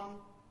on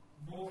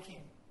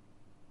walking.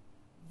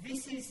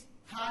 This is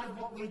part of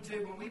what we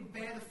do. When we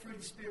bear the fruit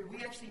of the Spirit,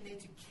 we actually need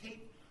to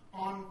keep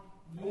on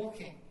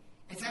walking.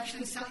 It's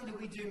actually something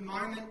that we do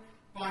moment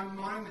by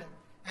moment.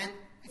 And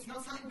it's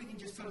not something we can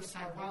just sort of say,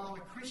 well,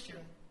 I'm a Christian,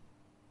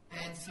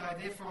 and so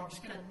therefore I'm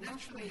just going to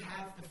naturally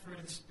have the fruit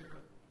of the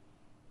Spirit.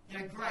 You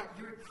know, great,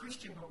 you're a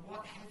Christian, but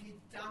what have you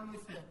done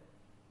with it?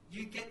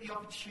 You get the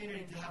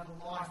opportunity to have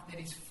a life that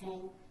is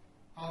full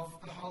of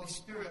the Holy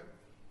Spirit.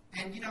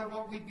 And you know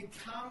what? We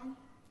become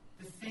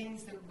the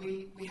things that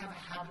we have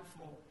a habit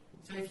for.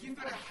 So if you've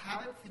got a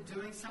habit for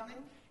doing something,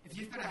 if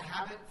you've got a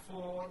habit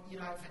for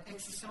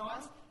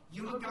exercise,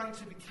 you are going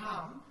to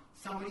become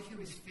somebody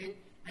who is fit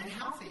and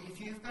healthy.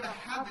 If you've got a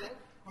habit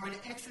or an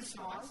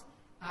exercise,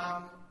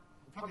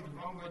 probably the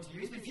wrong word to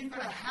use, but if you've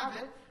got a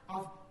habit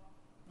of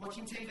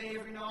watching TV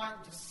every night,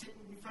 just sitting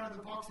in front of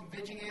the box and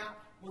vegging out,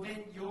 well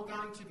then you're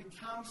going to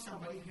become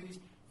somebody who's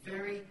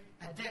very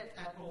adept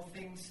at all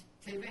things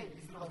TV.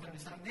 You thought I was going to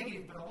do something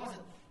negative, but I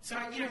wasn't. So,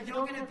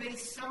 you're going to be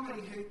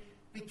somebody who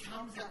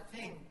becomes that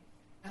thing.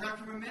 And I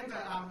can remember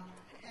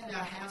at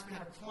our house we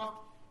had a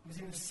clock. It was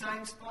in the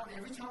same spot, and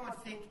every time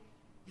I'd think,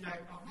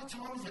 what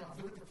time is it?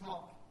 I'd look at the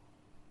clock.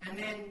 And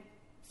then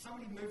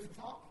somebody moved the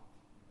clock.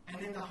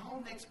 And then the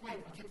whole next week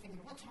I kept thinking,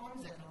 what time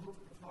is it? And I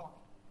looked at the clock.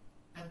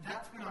 And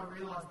that's when I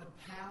realised the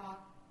power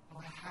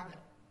of a habit.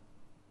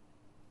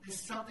 There's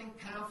something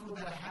powerful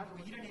about a habit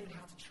where you don't even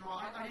have to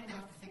try. I didn't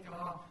have to think,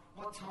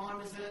 what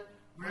time is it?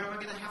 Where am I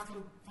going to have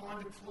to find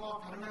a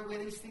clock? I don't know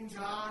where these things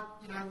are,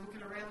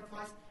 looking around the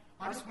place.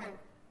 I just went,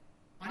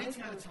 I need to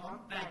know the time.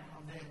 Bang,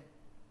 I'm there.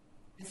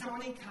 And so I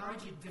want to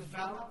encourage you,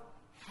 develop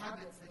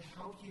habits that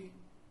help you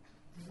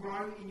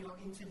grow in your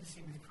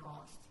intimacy with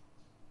Christ.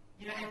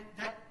 And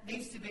that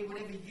needs to be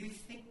whatever you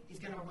think is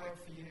going to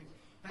work for you.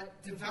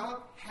 But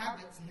develop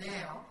habits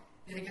now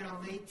that are going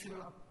to lead to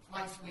a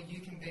place where you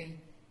can be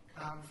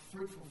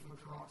fruitful for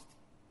Christ.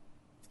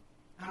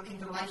 In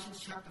Galatians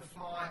chapter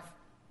 5,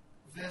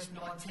 verse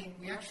 19,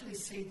 we actually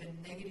see the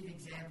negative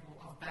example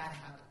of bad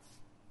habits.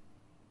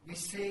 We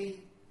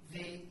see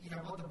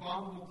what the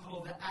Bible will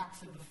call the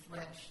acts of the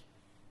flesh.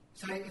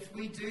 So if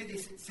we do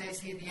this, it says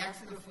here, the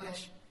acts of the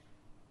flesh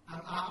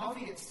are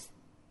obvious: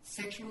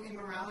 sexual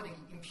immorality,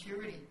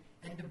 impurity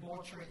and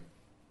debauchery,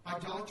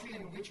 idolatry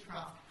and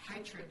witchcraft,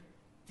 hatred,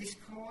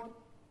 discord,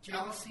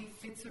 jealousy,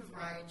 fits of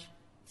rage,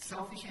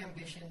 selfish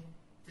ambition,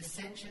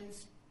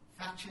 dissensions,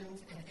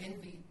 factions and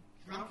envy,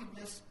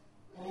 drunkenness,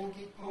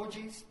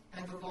 orgies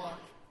and the like.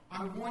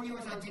 I warn you,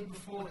 as I did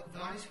before, that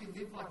those who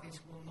live like this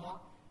will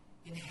not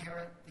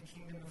inherit the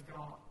kingdom of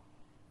God.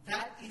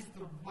 That is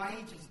the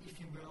wages, if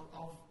you will,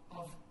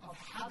 of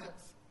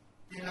habits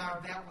that are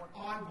about what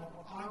I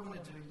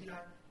want to do,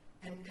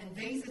 And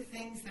these are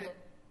things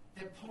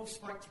that Paul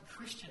spoke to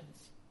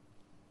Christians.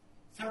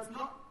 So it's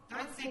not,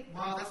 don't think,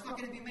 well, that's not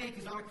going to be me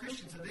because I'm a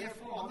Christian, so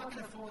therefore I'm not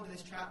going to fall into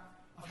this trap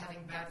of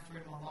having bad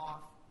fruit in my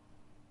life.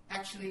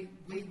 Actually,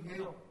 we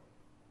will.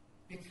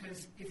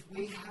 Because if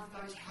we have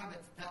those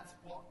habits, that's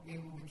what we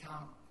will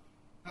become.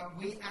 But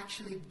we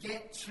actually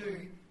get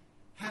to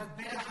have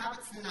better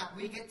habits than that.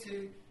 We get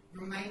to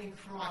remain in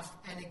Christ.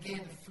 And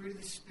again, the fruit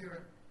of the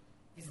Spirit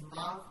is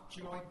love,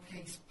 joy,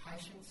 peace,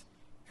 patience,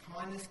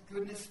 kindness,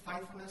 goodness,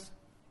 faithfulness,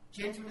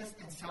 gentleness,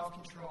 and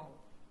self-control.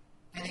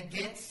 And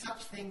against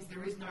such things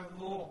there is no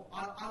law.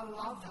 I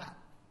love that.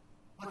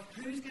 Like,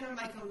 who's going to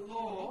make a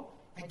law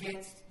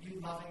against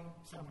you loving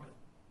somebody?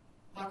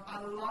 Like,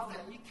 I love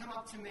that. You come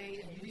up to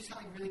me and you do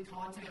something really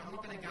kind to me. I'm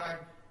not going to go,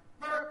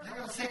 hang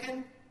on a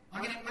second,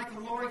 I'm going to make a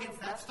law against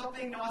that. Stop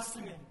being nice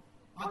to me.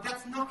 Like,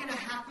 that's not going to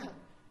happen.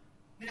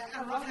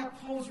 I love how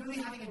Paul's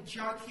really having a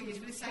joke here. He's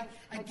really saying,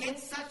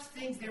 against such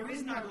things there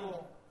is no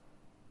law.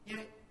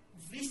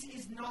 This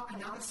is not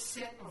another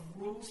set of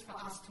rules for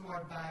us to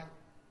obey.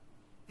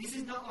 This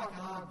is not like,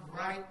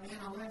 great, man,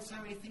 I learned so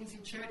many things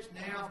in church.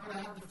 Now I've got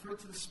to have the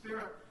fruits of the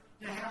Spirit.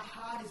 How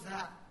hard is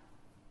that?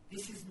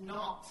 This is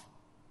not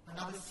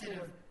another set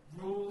of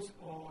rules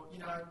or,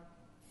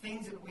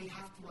 things that we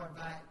have to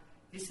obey.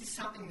 This is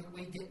something that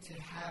we get to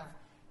have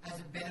as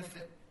a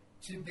benefit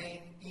to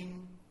being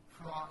in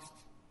Christ.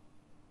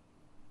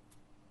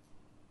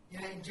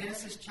 In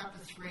Genesis chapter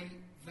 3,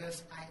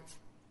 verse 8,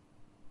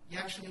 you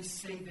actually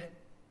see that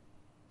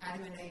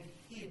Adam and Eve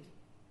hid.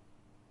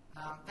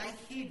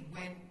 They hid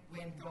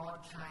when God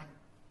came.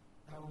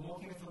 They were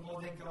walking with the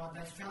Lord their God.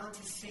 They fell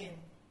into sin,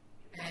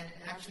 and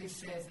it actually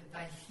says that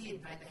they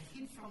hid. They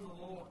hid from the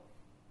Lord.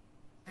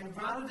 And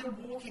rather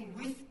than walking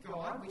with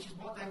God, which is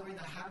what they were in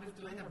the habit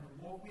of doing, they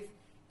would walk with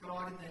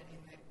God in the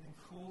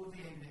cool of the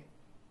evening.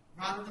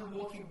 Rather than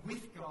walking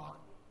with God,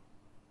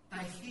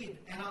 they hid.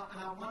 And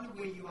I wonder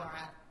where you are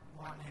at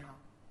right now.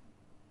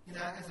 You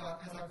know, as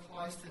I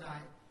close today,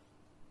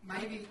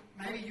 maybe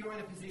you're in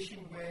a position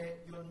where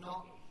you're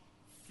not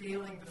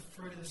feeling the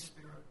fruit of the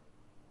Spirit.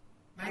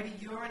 Maybe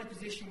you're in a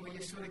position where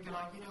you're sort of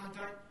going, you know, I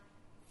don't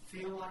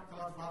feel like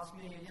God loves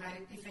me. You know,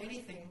 if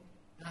anything,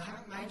 and I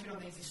haven't majored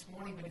on these this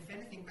morning, but if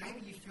anything,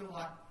 maybe you feel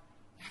like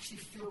I actually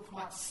feel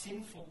quite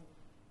sinful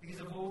because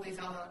of all these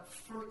other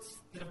fruits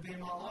that have been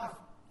in my life.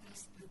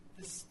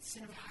 The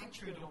sin of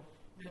hatred or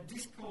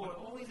discord,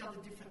 all these other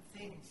different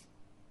things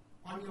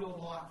on your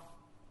life.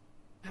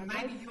 And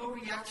maybe your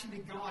reaction to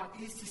God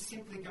is to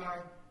simply go,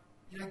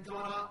 you know,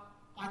 God,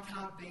 I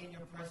can't be in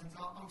your presence.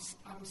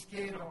 I'm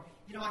scared, or,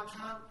 you know, I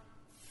can't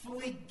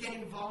fully get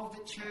involved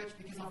at church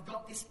because I've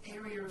got this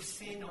area of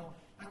sin, or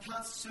I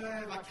can't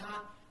serve, I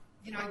can't,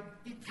 you know,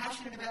 be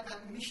passionate about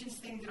that missions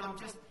thing that I'm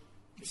just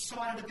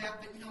excited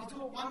about, but, you know, I'll do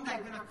it one day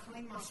when I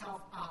clean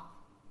myself up.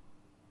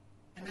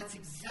 And that's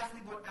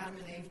exactly what Adam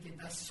and Eve did.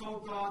 They saw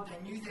God,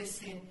 they knew their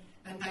sin,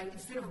 and they,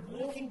 instead of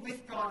walking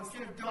with God,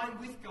 instead of going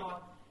with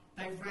God,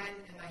 they ran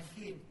and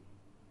they hid.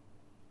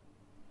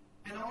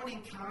 And I want to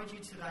encourage you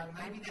today,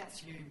 maybe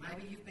that's you.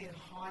 Maybe you've been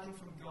hiding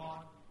from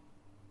God,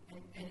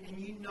 and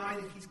you know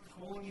that He's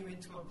calling you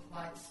into a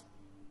place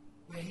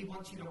where He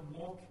wants you to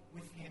walk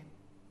with Him.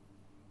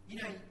 You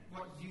know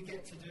what you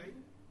get to do?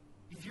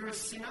 If you're a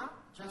sinner,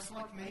 just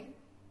like me,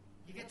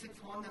 you get to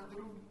climb that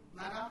little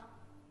ladder,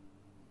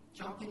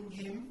 jump in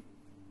Him,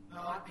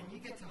 right, and you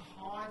get to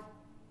hide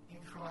in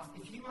Christ.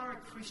 If you are a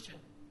Christian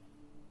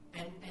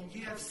and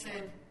you have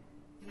said,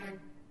 you know,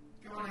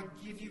 God,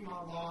 I give you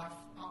my life.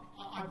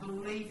 I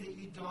believe that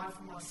you died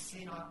for my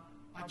sin.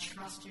 I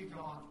trust you,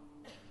 God.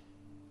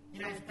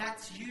 You know, if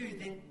that's you,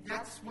 then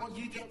that's what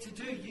you get to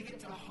do. You get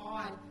to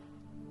hide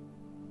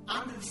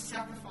under the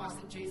sacrifice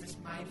that Jesus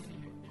made for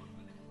you.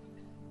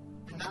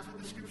 And that's what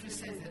the Scripture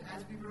says, that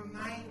as we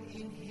remain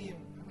in Him,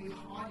 and we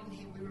hide in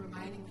Him, we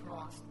remain in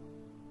Christ,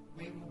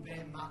 we will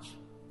bear much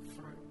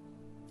fruit.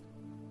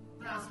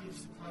 I'm going to ask you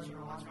just to close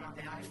your eyes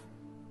right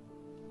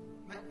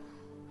now.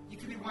 You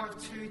could be one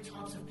of two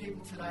types of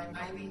people today.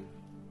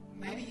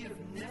 Maybe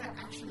you've never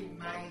actually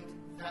made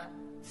that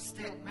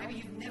step. Maybe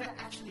you've never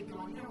actually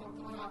gone, you know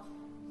what, God,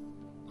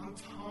 I'm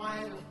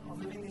tired of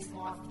living this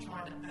life of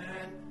trying to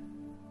earn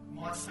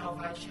my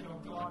salvation, or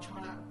God,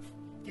 trying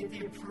to get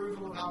the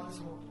approval of others,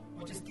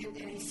 or just get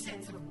any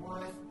sense of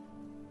worth.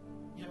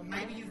 You know,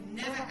 maybe you've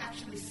never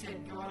actually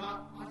said,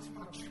 God, I just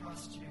want to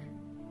trust you.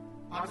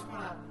 I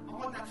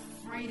want that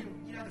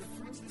freedom. You know, the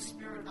fruits of the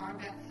Spirit are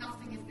about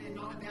nothing if they're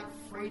not about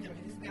freedom.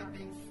 It is about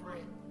being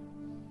free.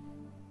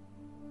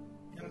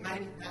 You know,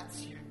 maybe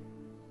that's you.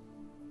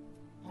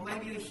 Or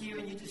maybe you're here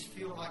and you just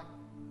feel like,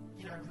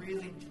 you know,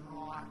 really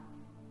dry.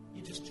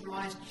 You're just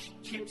dry as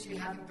chips. You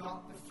haven't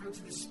got the fruits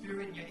of the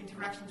Spirit in your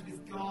interactions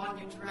with God,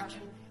 your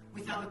interaction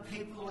with other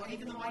people, or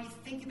even the way you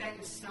think about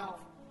yourself.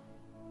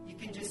 You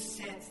can just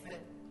sense that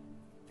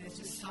there's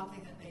just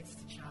something that needs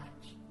to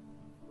change.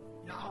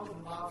 You know, I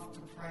would love to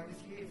pray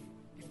with you.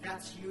 If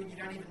that's you and you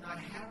don't even know,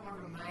 how do I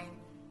remain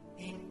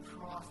in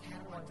Christ? How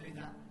do I do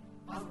that?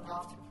 I'd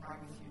love to pray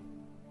with you.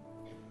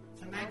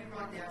 So maybe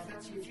right now, if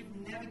that's you, if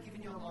you've never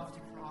given your life to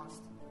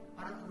Christ,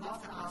 I'd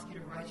love to ask you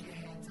to raise your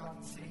hand so I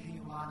can see who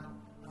you are.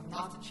 I'd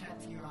love to chat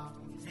to you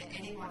afterwards. Is there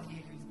anyone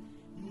here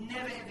who's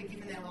never ever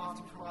given their life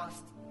to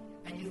Christ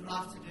and you'd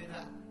love to do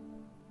that?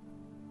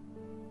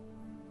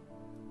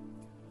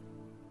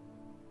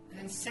 And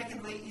then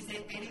secondly, is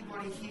there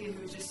anybody here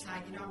who's just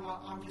saying, you know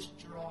what, I'm just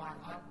dry.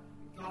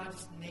 God, I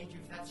just need you.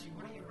 If that's you,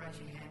 why don't you raise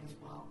your hand as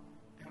well?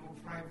 And we'll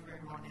pray for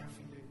everyone now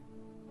for you.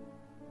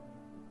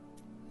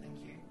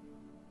 Thank you.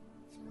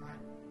 That's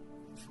great.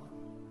 Excellent.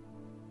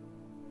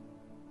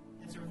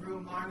 There's a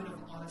real moment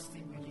of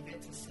honesty where you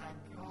get to say,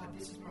 God,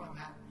 this is where I'm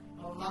at.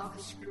 And I love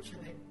the scripture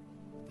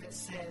that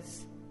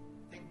says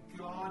that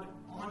God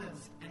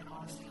honours an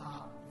honest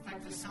heart. In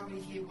fact, there's somebody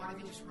here, why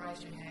don't you just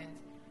raise your hand?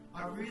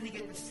 I really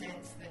get the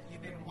sense that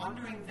you've been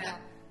wondering that,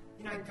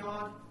 you know,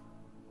 God,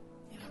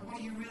 you know, what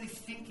do you really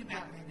think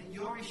about me? That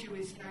your issue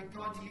is, you know,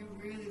 God, do you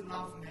really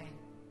love me?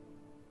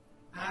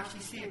 And I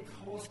actually see a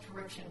course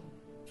correction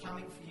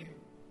coming for you.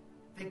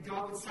 That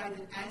God would say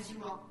that as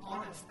you are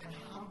honest and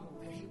humble,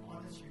 that He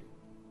honours you.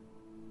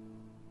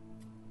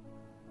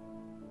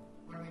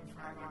 Why don't we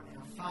pray right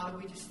now? Father,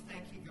 we just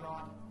thank you,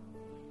 God,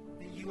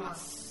 that you are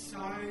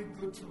so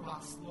good to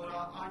us. Lord,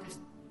 I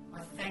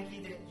thank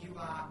you that you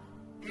are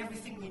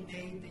everything we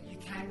need, that you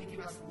came to give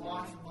us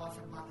life and life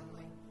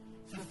abundantly.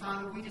 So,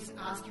 Father, we just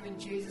ask you in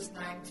Jesus'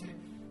 name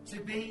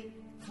to be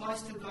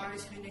close to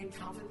those who need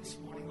comfort this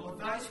morning, Lord,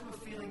 those who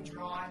are feeling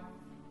dry,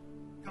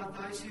 God,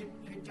 those who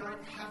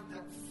don't have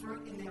that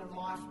fruit in their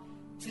life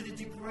to the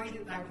degree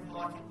that they would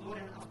like it, Lord,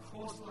 and of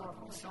course, Lord, I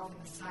put myself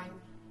in the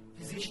same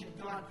position.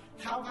 God,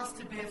 help us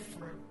to bear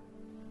fruit.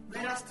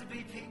 Let us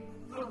be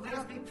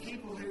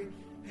people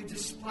who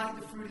display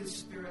the fruit of the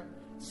Spirit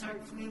so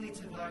clearly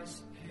to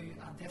those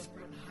who are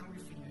desperate and hungry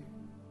for you.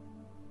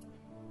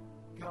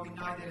 God, we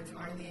know that it's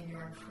only in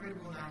your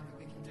incredible name that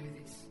we can do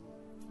this.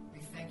 We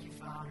thank you,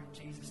 Father, in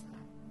Jesus' name.